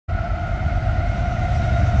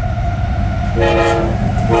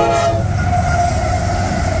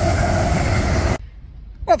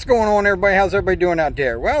What's going on, everybody? How's everybody doing out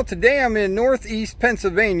there? Well, today I'm in Northeast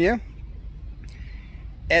Pennsylvania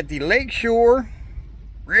at the Lakeshore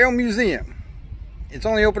Rail Museum. It's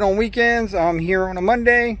only open on weekends. I'm here on a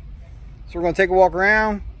Monday, so we're going to take a walk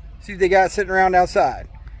around, see what they got sitting around outside.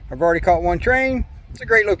 I've already caught one train. It's a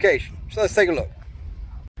great location, so let's take a look.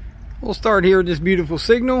 We'll start here at this beautiful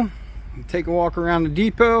signal, take a walk around the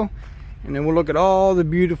depot, and then we'll look at all the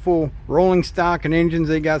beautiful rolling stock and engines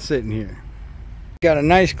they got sitting here. Got a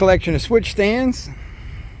nice collection of switch stands.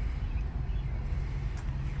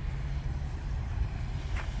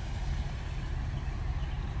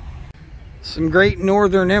 Some great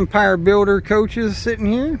Northern Empire Builder coaches sitting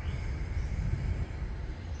here.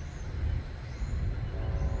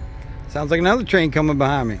 Sounds like another train coming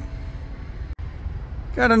behind me.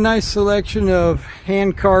 Got a nice selection of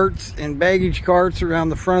hand carts and baggage carts around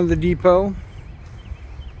the front of the depot.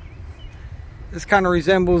 This kind of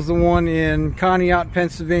resembles the one in Conneaut,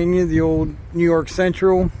 Pennsylvania, the old New York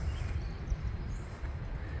Central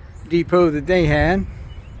depot that they had.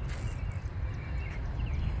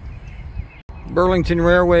 Burlington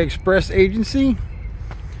Railway Express Agency.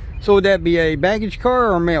 So would that be a baggage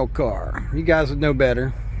car or a mail car? You guys would know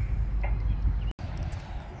better.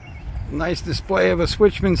 Nice display of a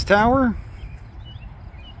switchman's tower.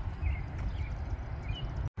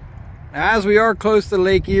 Now, as we are close to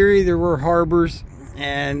Lake Erie, there were harbors,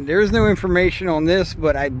 and there's no information on this,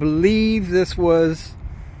 but I believe this was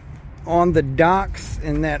on the docks,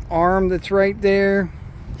 and that arm that's right there,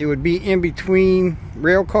 it would be in between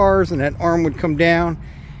rail cars, and that arm would come down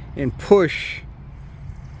and push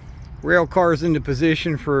rail cars into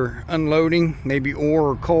position for unloading, maybe ore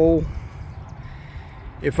or coal.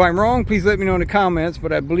 If I'm wrong, please let me know in the comments,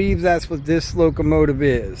 but I believe that's what this locomotive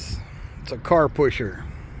is. It's a car pusher.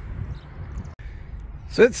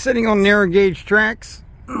 So it's sitting on narrow gauge tracks.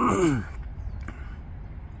 And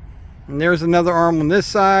there's another arm on this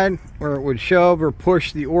side where it would shove or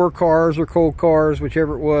push the ore cars or coal cars,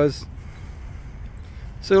 whichever it was.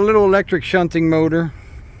 So a little electric shunting motor.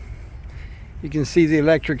 You can see the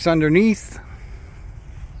electrics underneath.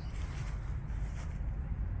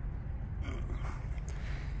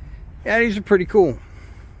 Yeah, these are pretty cool.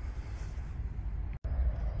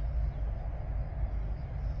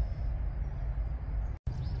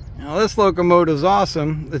 Now this locomotive is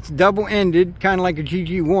awesome. It's double-ended, kind of like a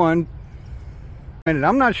GG1. And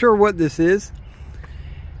I'm not sure what this is.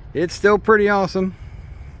 It's still pretty awesome.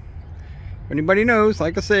 If anybody knows,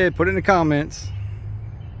 like I said, put it in the comments.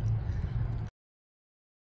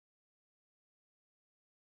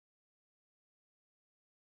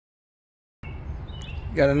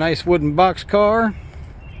 Got a nice wooden box car.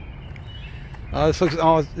 This looks,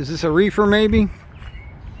 is this a reefer maybe?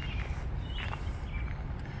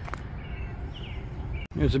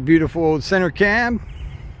 There's a beautiful old center cab.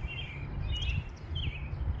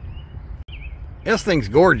 This thing's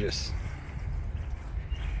gorgeous.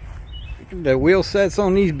 Look at the wheel sets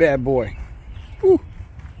on these bad boy. Woo.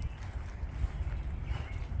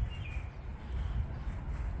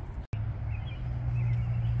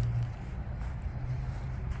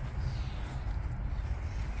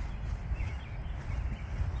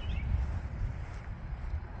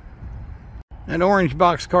 That orange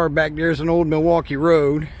box car back there is an old Milwaukee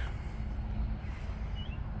Road.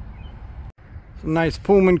 It's a nice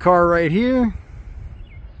Pullman car right here.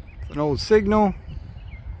 It's an old Signal.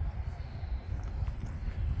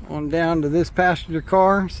 On down to this passenger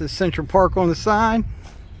car. It says Central Park on the side.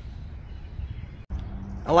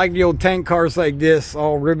 I like the old tank cars like this,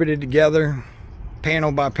 all riveted together,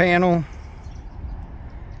 panel by panel.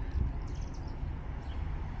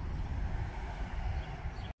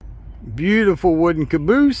 Beautiful wooden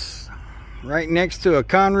caboose right next to a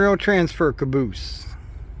Conrail transfer caboose.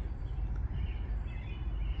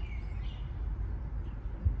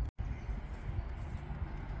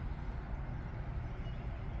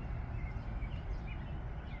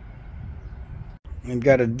 We've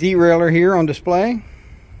got a derailleur here on display.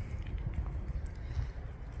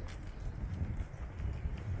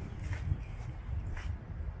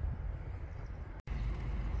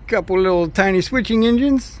 Couple little tiny switching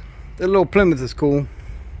engines. That little Plymouth is cool.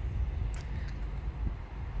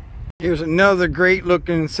 Here's another great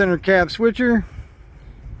looking center cab switcher.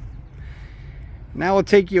 Now we'll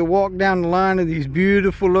take you a walk down the line of these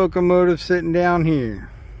beautiful locomotives sitting down here.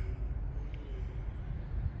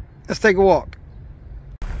 Let's take a walk.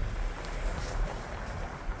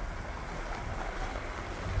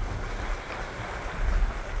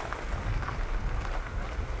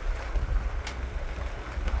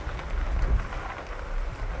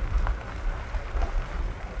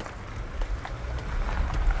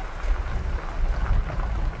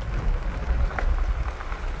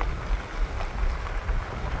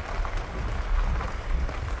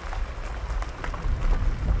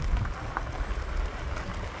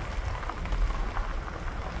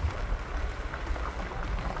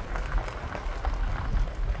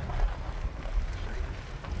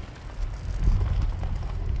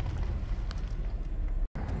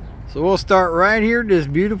 So we'll start right here at this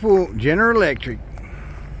beautiful General Electric.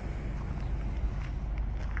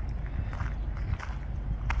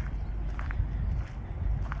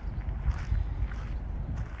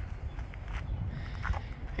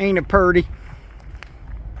 Ain't it purty?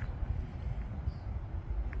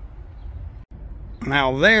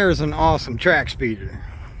 Now there's an awesome track speeder.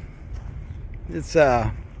 It's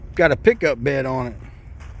got a pickup bed on it.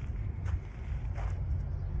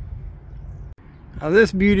 Now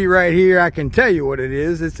this beauty right here, I can tell you what it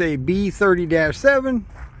is. It's a B30-7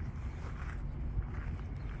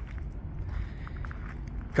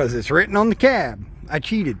 because it's written on the cab. I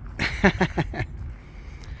cheated.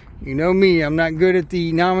 You know me, I'm not good at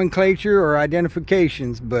the nomenclature or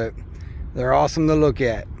identifications, but they're awesome to look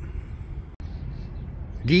at.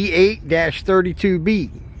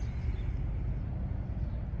 D8-32B.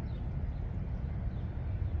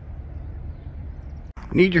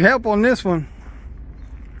 Need your help on this one.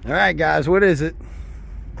 All right, guys, what is it?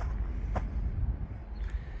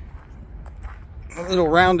 A little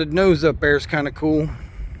rounded nose up there is kind of cool.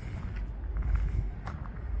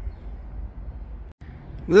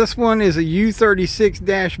 This one is a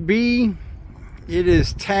U36-B. It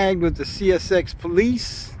is tagged with the CSX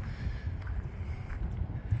police.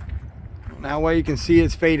 Now, way you can see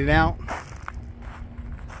it's faded out.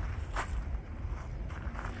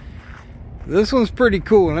 This one's pretty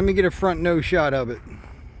cool. Let me get a front nose shot of it.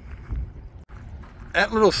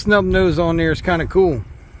 That little snub nose on there is kind of cool.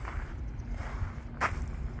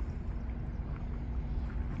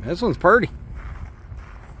 This one's pretty.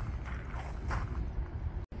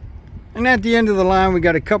 And at the end of the line, we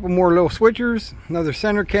got a couple more little switchers, another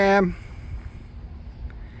center cab.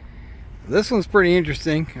 This one's pretty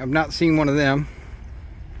interesting. I've not seen one of them.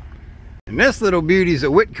 And this little beauty is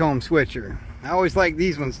a Whitcomb switcher. I always like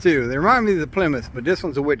these ones too. They remind me of the Plymouth, but this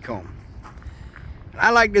one's a Whitcomb.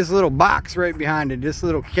 I like this little box right behind it, this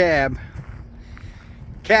little cab.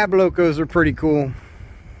 Cab locos are pretty cool.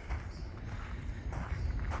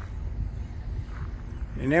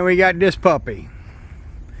 And then we got this puppy.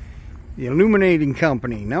 The Illuminating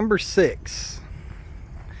Company, number 6.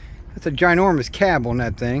 That's a ginormous cab on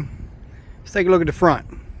that thing. Let's take a look at the front.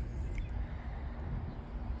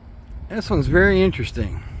 This one's very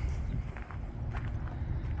interesting.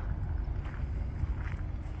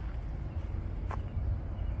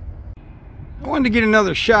 I wanted to get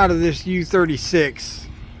another shot of this U36.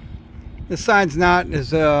 This side's not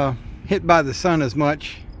as hit by the sun as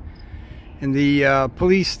much. And the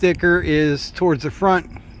police sticker is towards the front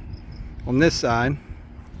on this side.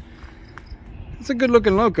 It's a good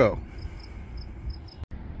looking loco.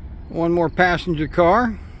 One more passenger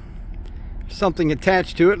car. Something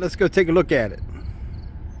attached to it. Let's go take a look at it.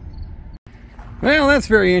 Well, that's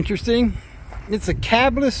very interesting. It's a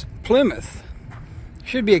cabless Plymouth.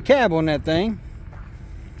 Should be a cab on that thing.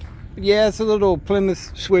 But yeah, it's a little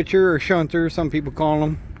Plymouth switcher or shunter, some people call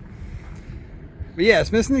them. But yeah,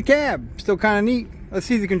 it's missing the cab. Still kind of neat. Let's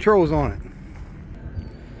see the controls on it.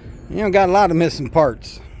 You know, got a lot of missing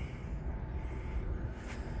parts.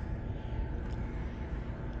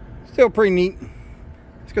 Still pretty neat.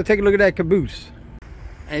 Let's go take a look at that caboose.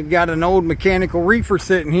 They've got an old mechanical reefer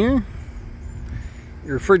sitting here.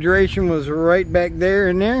 Your refrigeration was right back there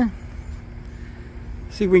in there.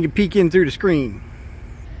 See if we can peek in through the screen.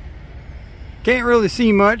 Can't really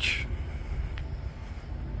see much.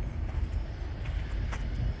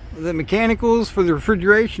 The mechanicals for the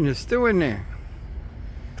refrigeration is still in there.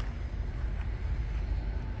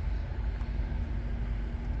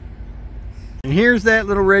 And here's that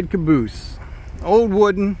little red caboose. Old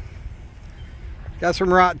wooden. Got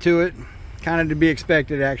some rot to it. Kind of to be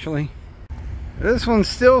expected, actually. This one's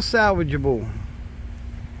still salvageable.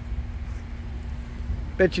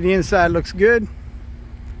 Bet you the inside looks good.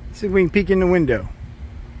 Let's see if we can peek in the window.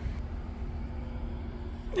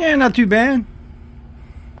 Yeah, not too bad.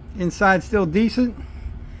 Inside still decent.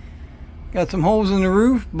 Got some holes in the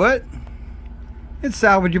roof, but it's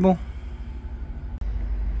salvageable.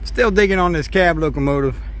 Still digging on this cab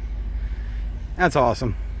locomotive. That's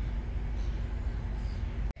awesome.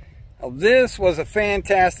 Well, this was a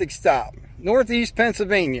fantastic stop. Northeast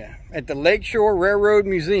Pennsylvania at the Lakeshore Railroad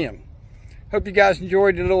Museum. Hope you guys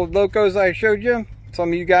enjoyed the little locos I showed you. Some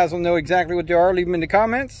of you guys will know exactly what they are. Leave them in the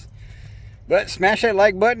comments. But smash that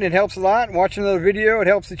like button. It helps a lot. Watch another video. It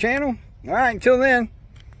helps the channel. All right, until then,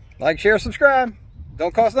 like, share, subscribe.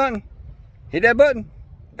 Don't cost nothing. Hit that button.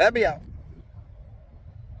 Babby out.